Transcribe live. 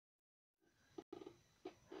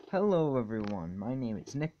Hello everyone, my name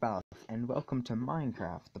is Nick Balloff, and welcome to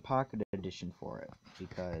Minecraft, the Pocket Edition for it,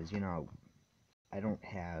 because, I don't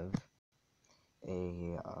have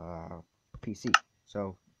a PC,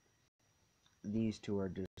 so these two are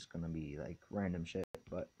just gonna be, like, random shit,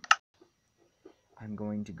 but I'm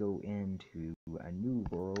going to go into a new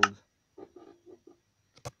world,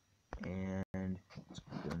 and it's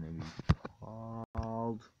gonna be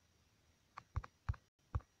called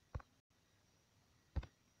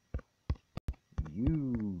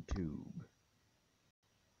YouTube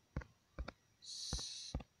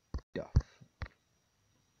Stuff.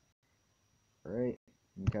 Right?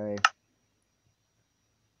 Okay.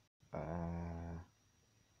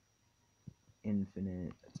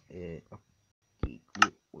 Infinite, that's it. Okay,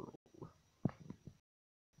 great world.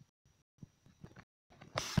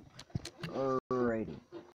 Alrighty.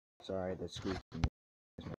 Sorry, that's squeaking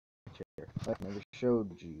is my chair. I never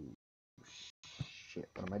showed you. Shit,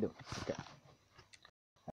 what am I doing? Okay.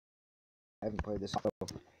 I haven't played this, so I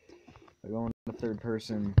go in the third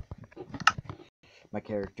person. My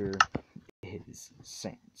character is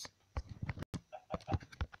Sans.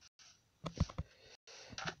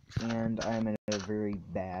 And I'm in a very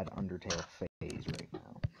bad Undertale phase right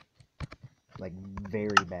now. Like,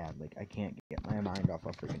 very bad. Like, I can't get my mind off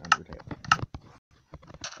of freaking Undertale.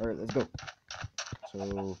 Alright, let's go. So,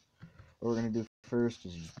 what we're gonna do first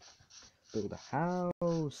is build a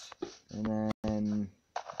house, and then,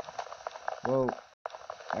 well,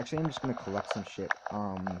 actually I'm just gonna collect some shit.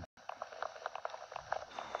 I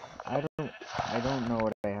don't know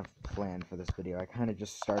what I have planned for this video. I kind of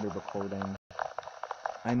just started recording.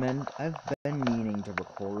 I've been meaning to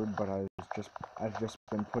record, but I've just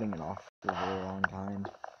been putting it off for a very long time.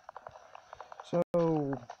 So,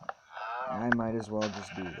 I might as well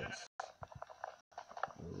just do this.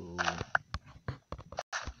 Ooh.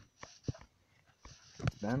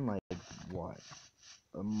 It's been like, what?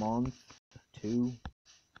 A month? 2?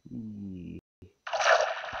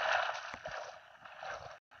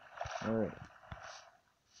 Alright.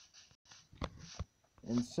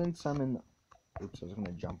 And since I'm in... Oops, I was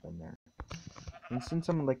gonna jump in there. And since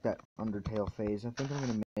I'm in, like, that Undertale phase, I think I'm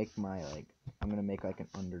gonna make I'm gonna make, like, an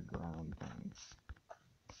underground thing.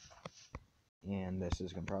 And this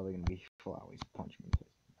is probably gonna be Flowey's Punch Me.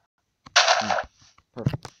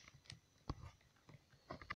 Perfect.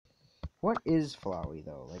 What is Flowey,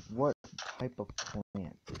 though? Like, what type of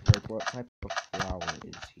plant? Like, what type of flower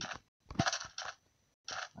is he?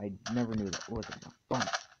 I never knew that. Look at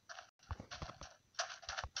that.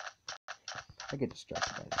 I get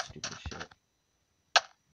distracted by this stupid shit.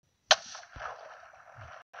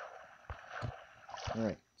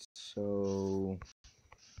 Alright, so...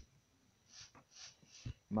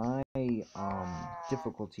 my,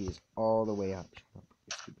 difficulty is all the way up. Shut up,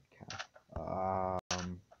 you stupid cat.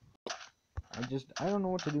 I don't know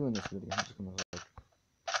what to do in this video. I'm just gonna,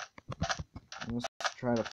 let's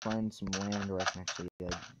try to find some land where I can actually,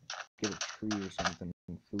 get a tree or something,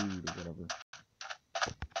 food or whatever.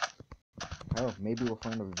 Oh, maybe we'll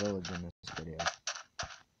find a village in this video.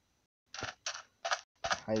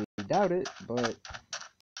 I highly doubt it, but...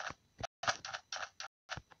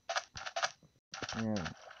 yeah.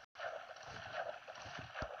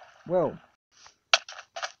 Well...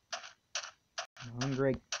 I'm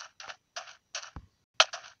hungry.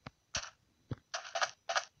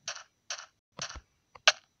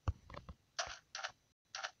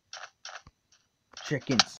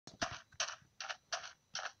 Chickens.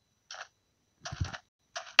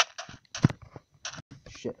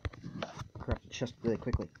 Shit. Craft the chest really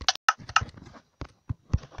quickly.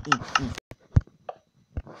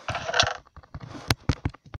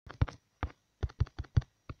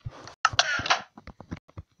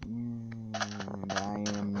 And I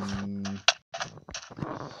am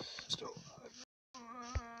still alive.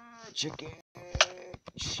 Chicken.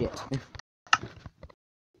 Shit.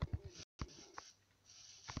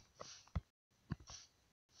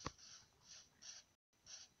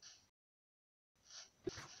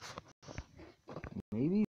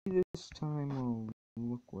 Maybe this time we'll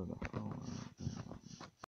look where the hell I am.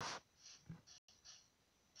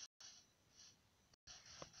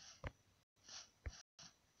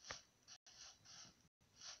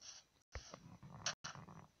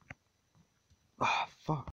 Ah,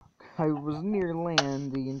 fuck. I was near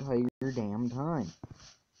land the entire damn time.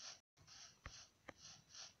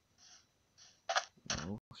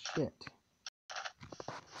 Oh, shit.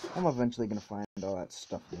 I'm eventually gonna find all that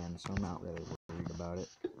stuff again, so I'm not really worried about it.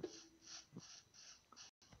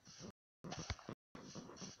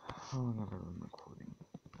 How long have I been recording?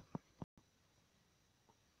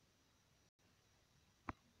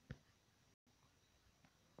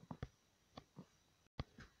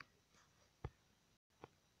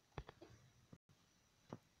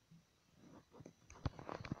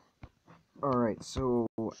 Alright, so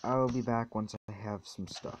I'll be back once I have some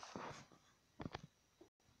stuff.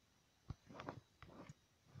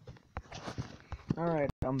 Alright,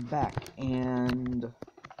 I'm back, and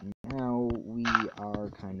now we are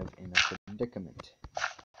kind of in a predicament.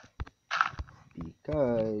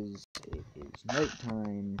 Because it is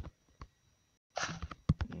nighttime,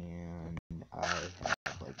 and I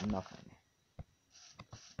have, like, nothing.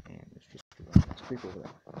 And there's just a creeper over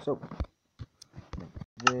there. So, make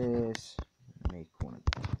this, make one of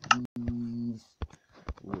these,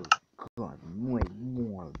 we're gonna make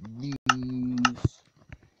more of these.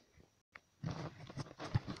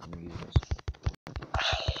 I'm gonna use this.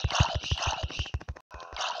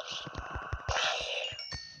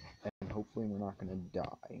 And hopefully we're not gonna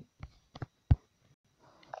die.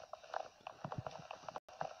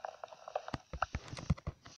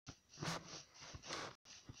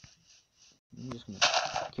 I'm just gonna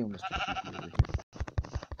kill Mr. Creepy over here.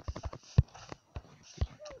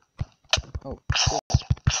 Oh, cool.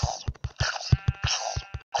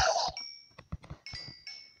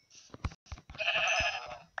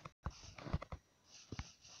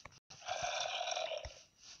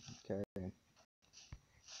 Okay.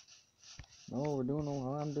 No,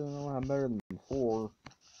 I'm doing a lot better than before.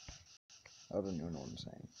 I don't even know what I'm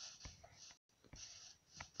saying.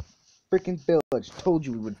 Freaking village, told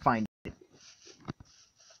you we would find it.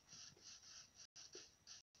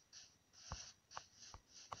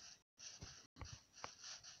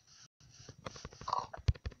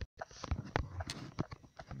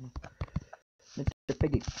 Mr.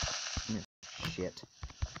 Piggy. Shit.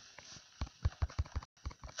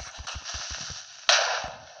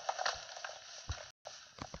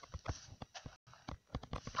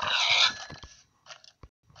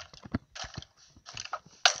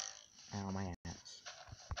 Ow, my ass.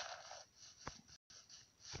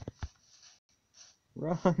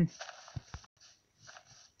 Run!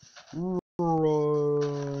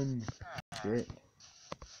 Run! Shit.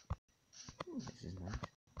 Ooh, this is nice.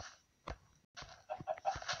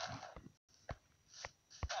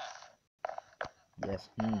 Yes.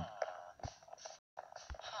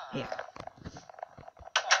 Yeah.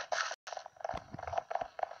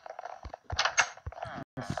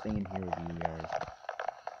 I'm staying here with you guys.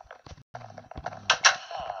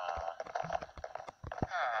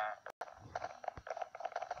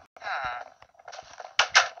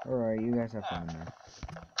 Alright, you guys have fun in there.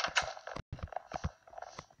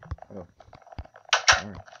 Oh.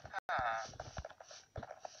 Alright.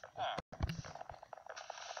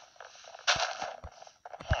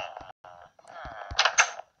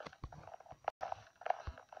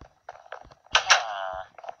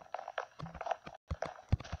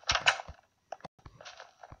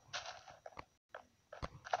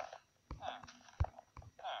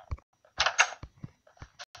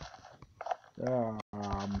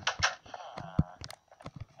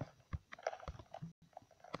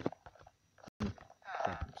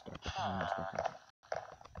 Crap, I'm stuck. I'm stuck.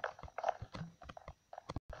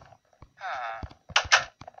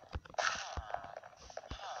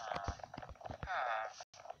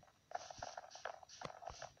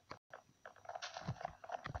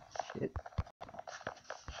 Shit.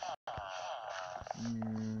 We're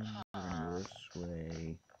gonna go this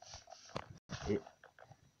way. It.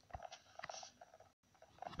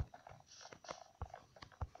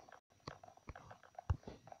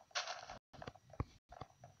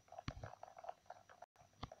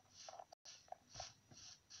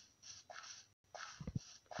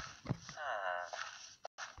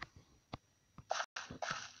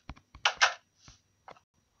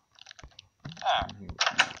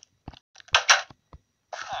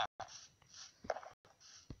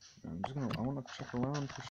 I wanna check around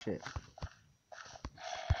for shit.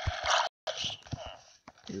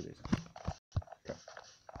 Here it is. Okay.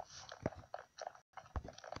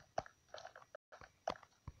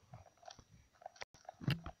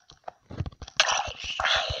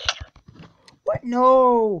 What?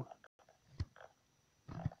 No!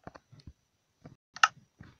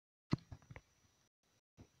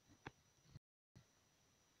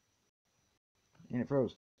 And it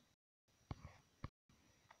froze.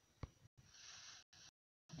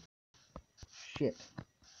 Shit.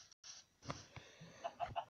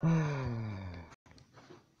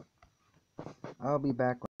 I'll be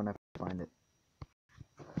back when I find it.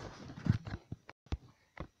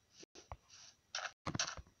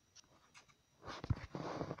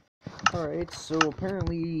 Alright, so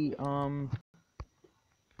apparently,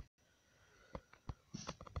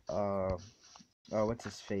 what's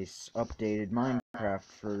his face? Updated Minecraft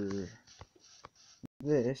for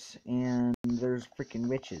this, and there's freaking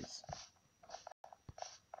witches.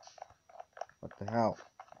 What the hell?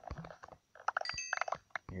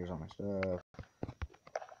 Here's all my stuff.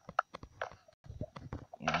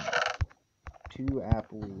 And 2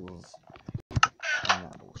 apples. And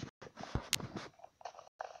that bullshit.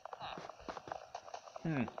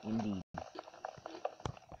 Indeed.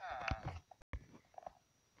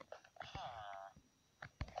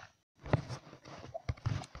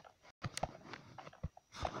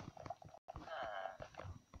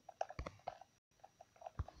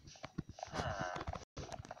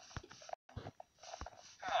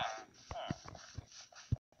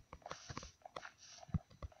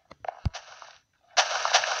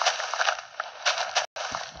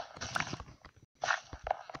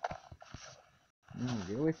 No,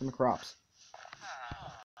 get away from the crops.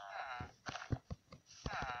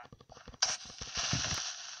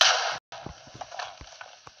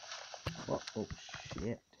 Oh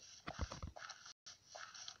shit.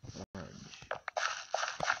 Fudge.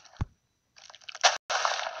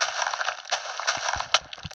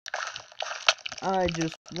 I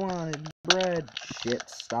just wanted bread. Shit,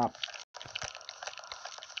 stop.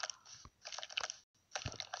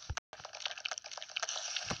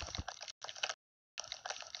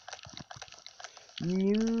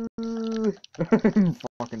 You. I'm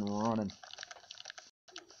fucking running.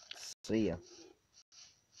 See ya.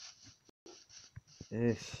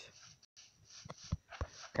 Ish.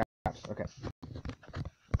 Caps, okay.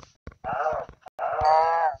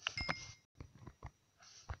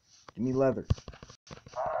 Give me leather.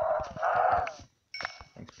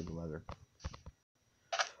 Thanks for the leather.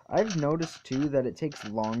 I've noticed too that it takes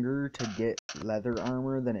longer to get leather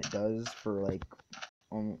armor than it does for like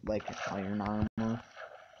iron armor.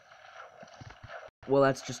 Well,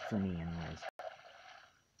 that's just for me anyways.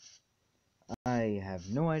 I have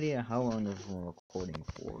no idea how long I've been recording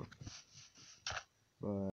for.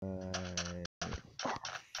 But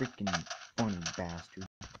freaking funny bastard.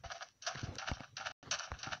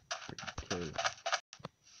 Okay.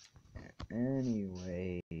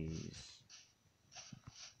 Anyways.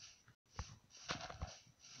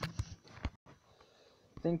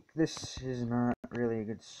 I think this is not really a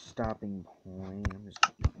good stopping point. I'm just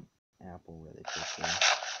gonna eat an apple really quickly.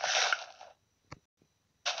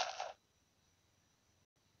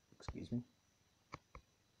 Excuse me.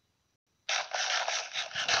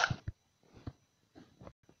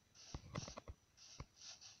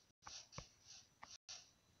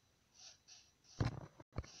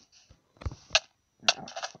 Ah,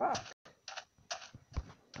 fuck.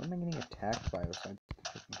 What am I getting attacked by besides the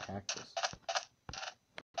freaking cactus?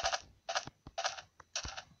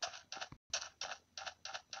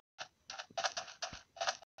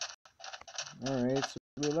 Alright, so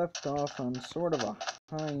we left off on sort of a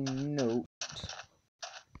high note.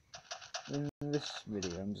 In this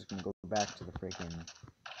video, I'm just gonna go back to the freaking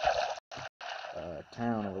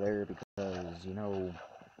town over there because, you know,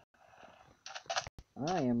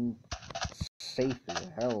 I am safe as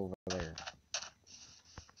hell over there.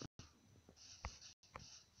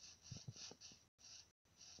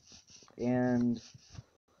 And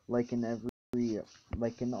like in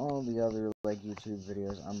all the other like YouTube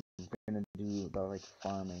videos, I'm gonna do the like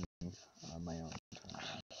farming on my own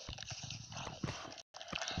time.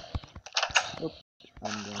 Nope,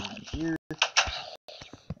 I'm going here.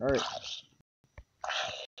 Alright.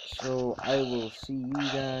 So I will see you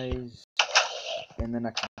guys in the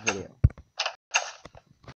next video.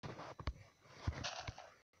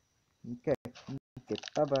 Okay,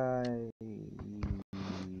 bye bye.